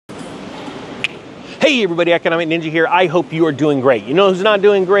Hey everybody, Economic Ninja here. I hope you are doing great. You know who's not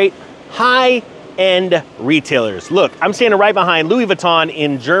doing great? High-end retailers. Look, I'm standing right behind Louis Vuitton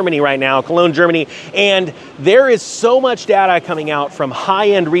in Germany right now, Cologne, Germany, and there is so much data coming out from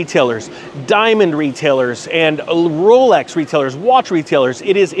high-end retailers, diamond retailers, and Rolex retailers, watch retailers.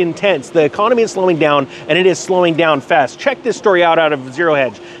 It is intense. The economy is slowing down, and it is slowing down fast. Check this story out of Zero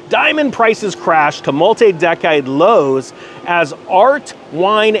Hedge. Diamond prices crashed to multi-decade lows as art,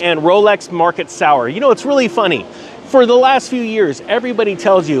 wine, and Rolex market sour. You know, it's really funny. For the last few years, everybody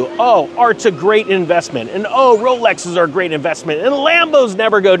tells you, oh, art's a great investment, and oh, Rolexes are a great investment, and Lambos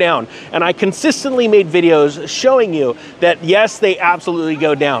never go down. And I consistently made videos showing you that yes, they absolutely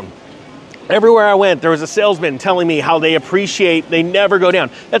go down. Everywhere I went, there was a salesman telling me how they appreciate, they never go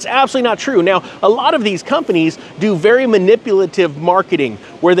down. That's absolutely not true. Now, a lot of these companies do very manipulative marketing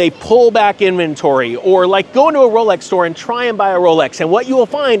where they pull back inventory or like go into a Rolex store and try and buy a Rolex. And what you will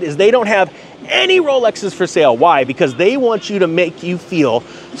find is they don't have any Rolexes for sale. Why? Because they want you to make you feel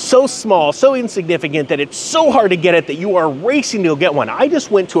so small, so insignificant that it's so hard to get it that you are racing to go get one. I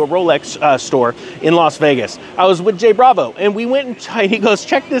just went to a Rolex store in Las Vegas. I was with Jay Bravo and we went and he goes,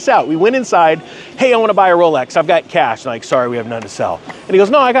 check this out. We went inside. Hey, I want to buy a Rolex. I've got cash. I'm like, sorry, we have none to sell. And he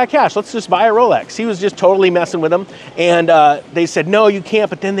goes, no, I got cash. Let's just buy a Rolex. He was just totally messing with them. And they said, no, you can't.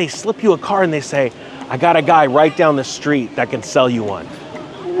 But then they slip you a card and they say, I got a guy right down the street that can sell you one.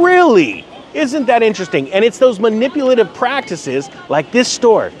 Really? Isn't that interesting? And it's those manipulative practices like this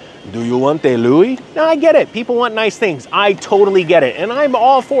store. Do you want a Louis? No, I get it. People want nice things. I totally get it. And I'm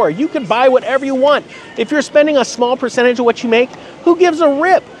all for it. You can buy whatever you want. If you're spending a small percentage of what you make, who gives a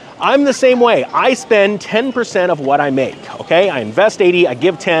rip? I'm the same way. I spend 10% of what I make, okay? I invest 80, I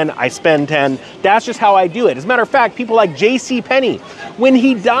give 10, I spend 10. That's just how I do it. As a matter of fact, people like J.C. Penney, when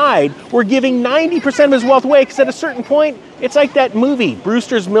he died, were giving 90% of his wealth away because at a certain point, it's like that movie,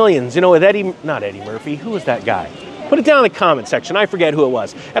 Brewster's Millions, you know, with not Eddie Murphy, who was that guy? Put it down in the comment section, I forget who it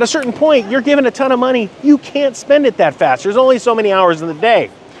was. At a certain point, you're given a ton of money, you can't spend it that fast. There's only so many hours in the day.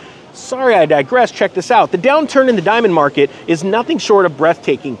 Sorry, I digress. Check this out. The downturn in the diamond market is nothing short of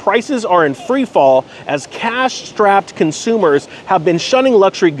breathtaking. Prices are in free fall as cash-strapped consumers have been shunning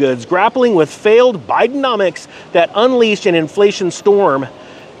luxury goods, grappling with failed Bidenomics that unleashed an inflation storm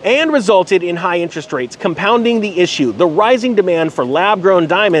and resulted in high interest rates. Compounding the issue, the rising demand for lab-grown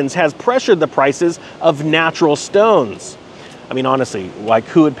diamonds has pressured the prices of natural stones. I mean, honestly, like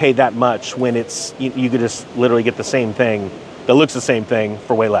who would pay that much when it's you could just literally get the same thing that looks the same thing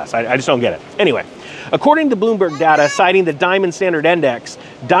for way less. I just don't get it. Anyway, according to Bloomberg data citing the Diamond Standard Index,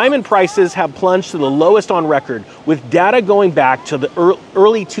 diamond prices have plunged to the lowest on record, with data going back to the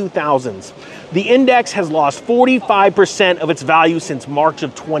early 2000s. The index has lost 45% of its value since March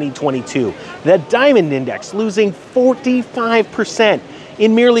of 2022. The Diamond Index losing 45%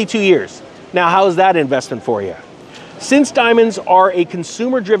 in merely 2 years. Now, how is that investment for you? Since diamonds are a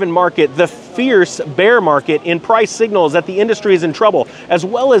consumer-driven market, the fierce bear market in price signals that the industry is in trouble, as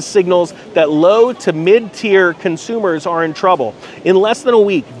well as signals that low to mid-tier consumers are in trouble. In less than a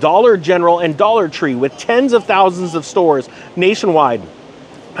week, Dollar General and Dollar Tree, with tens of thousands of stores nationwide,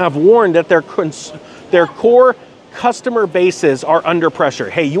 have warned that their core customer bases are under pressure.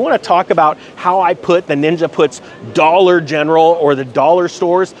 Hey, you want to talk about how the Ninja puts Dollar General or the dollar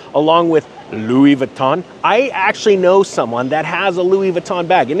stores along with Louis Vuitton? I actually know someone that has a Louis Vuitton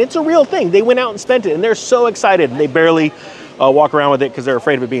bag, and it's a real thing. They went out and spent it, and they're so excited. They barely walk around with it because they're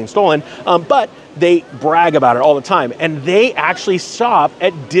afraid of it being stolen, but they brag about it all the time. And they actually shop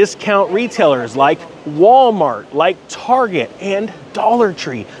at discount retailers like Walmart, like Target, and Dollar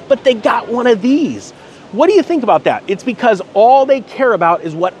Tree. But they got one of these. What do you think about that? It's because all they care about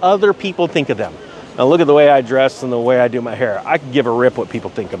is what other people think of them. Now look at the way I dress and the way I do my hair. I could give a rip what people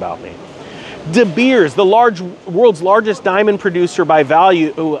think about me. De Beers, the world's largest diamond producer by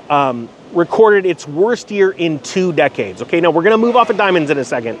value, recorded its worst year in 2 decades. Okay, now we're gonna move off of diamonds in a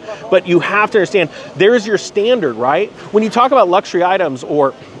second, but you have to understand, there's your standard, right? When you talk about luxury items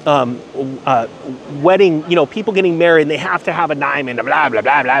or wedding, you know, people getting married and they have to have a diamond, blah, blah,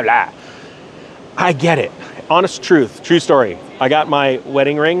 blah, blah, blah. I get it. Honest truth, true story. I got my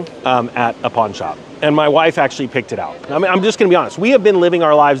wedding ring at a pawn shop, and my wife actually picked it out. I mean, I'm just gonna be honest. We have been living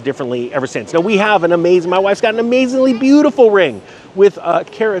our lives differently ever since. Now we have my wife's got an amazingly beautiful ring with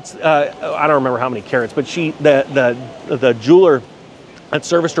carats. I don't remember how many carats, but the jeweler that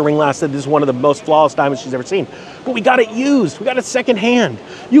serviced her ring last said this is one of the most flawless diamonds she's ever seen. But we got it used, we got it secondhand.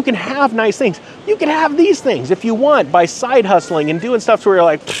 You can have nice things. You can have these things if you want by side hustling and doing stuff to where you're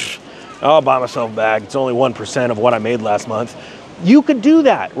like, I'll buy myself a bag. It's only 1% of what I made last month. You could do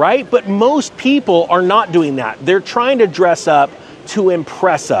that, right? But most people are not doing that. They're trying to dress up to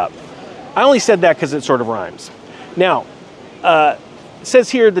impress up. I only said that because it sort of rhymes. Now, it says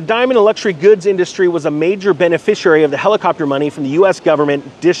here, the diamond and luxury goods industry was a major beneficiary of the helicopter money from the US government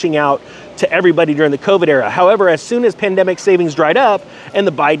dishing out to everybody during the COVID era. However, as soon as pandemic savings dried up and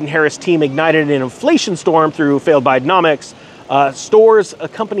the Biden-Harris team ignited an inflation storm through failed Bidenomics, stores,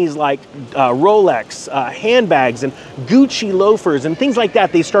 companies like Rolex, handbags, and Gucci loafers, and things like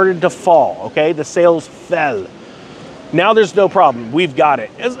that, they started to fall, okay? The sales fell. Now there's no problem. We've got it.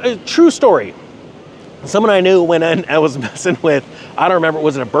 It's a true story. Someone I knew went in, I was messing with, I don't remember,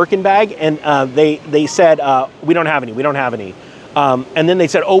 was it a Birkin bag? And they said, we don't have any. And then they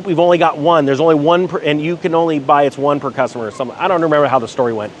said, oh, we've only got one. There's only one, and you can only buy, it's one per customer or something. I don't remember how the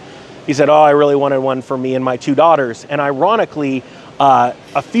story went. He said, oh, I really wanted one for me and my 2 daughters. And ironically,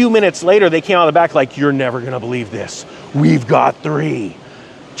 a few minutes later, they came out of the back like, you're never gonna believe this. We've got 3.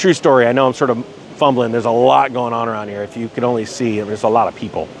 True story. I know I'm sort of fumbling. There's a lot going on around here. If you could only see, there's a lot of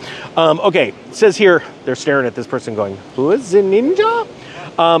people. Okay, it says here, they're staring at this person going, who is the ninja?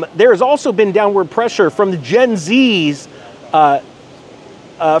 There has also been downward pressure from the Gen Zs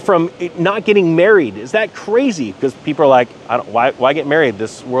from not getting married. Is that crazy? Because people are like, why get married?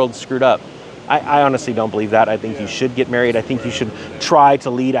 This world's screwed up. I honestly don't believe that. I think you should get married. I think you should try to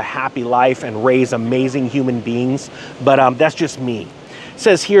lead a happy life and raise amazing human beings. But that's just me. It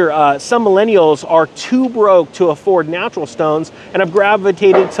says here, some millennials are too broke to afford natural stones and have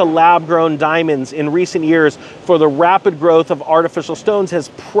gravitated to lab-grown diamonds in recent years, for the rapid growth of artificial stones has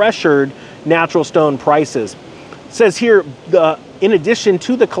pressured natural stone prices. It says here, in addition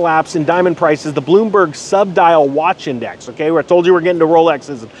to the collapse in diamond prices, the Bloomberg Subdial Watch Index, okay, where I told you we're getting to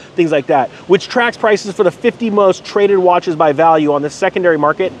Rolexes and things like that, which tracks prices for the 50 most traded watches by value on the secondary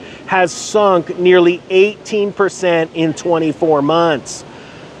market, has sunk nearly 18% in 24 months.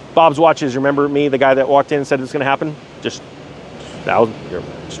 Bob's Watches, remember me, the guy that walked in and said it's gonna happen? Just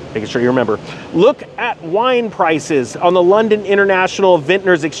making sure you remember. Look at wine prices on the London International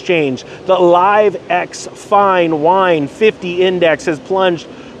Vintners Exchange. The LiveX Fine Wine 50 index has plunged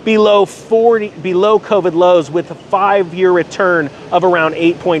below COVID lows, with a 5-year return of around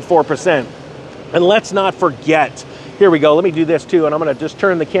 8.4%. And let's not forget, here we go, let me do this too, and I'm gonna just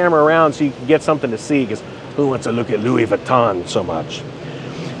turn the camera around so you can get something to see, because who wants to look at Louis Vuitton so much?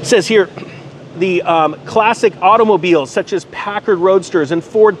 It says here, the classic automobiles such as Packard Roadsters and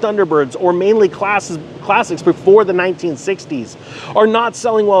Ford Thunderbirds, or mainly classics before the 1960s, are not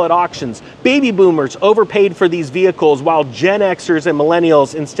selling well at auctions. Baby boomers overpaid for these vehicles, while Gen Xers and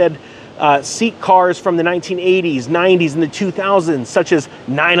millennials instead seek cars from the 1980s, 90s, and the 2000s, such as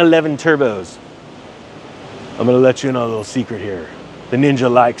 911 turbos. I'm gonna let you in on a little secret here. The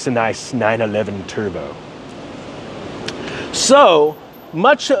Ninja likes a nice 911 turbo. So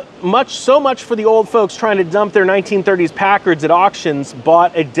much for the old folks trying to dump their 1930s Packards at auctions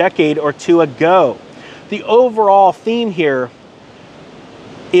bought a decade or two ago. The overall theme here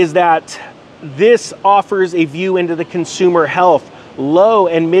is that this offers a view into the consumer health. Low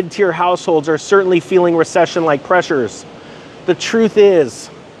and mid-tier households are certainly feeling recession-like pressures. The truth is,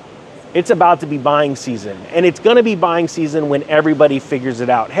 it's about to be buying season, and it's gonna be buying season when everybody figures it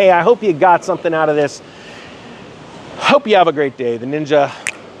out. Hey, I hope you got something out of this. Hope you have a great day. The Ninja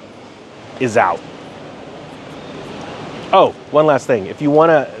is out. Oh, one last thing. If you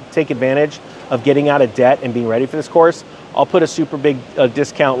want to take advantage of getting out of debt and being ready for this course, I'll put a super big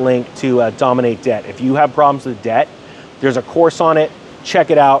discount link to Dominate Debt. If you have problems with debt, there's a course on it.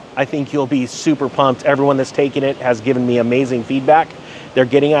 Check it out. I think you'll be super pumped. Everyone that's taken it has given me amazing feedback. They're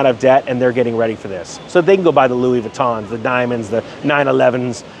getting out of debt and they're getting ready for this. So they can go buy the Louis Vuittons, the diamonds, the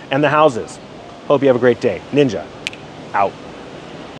 911s, and the houses. Hope you have a great day. Ninja out.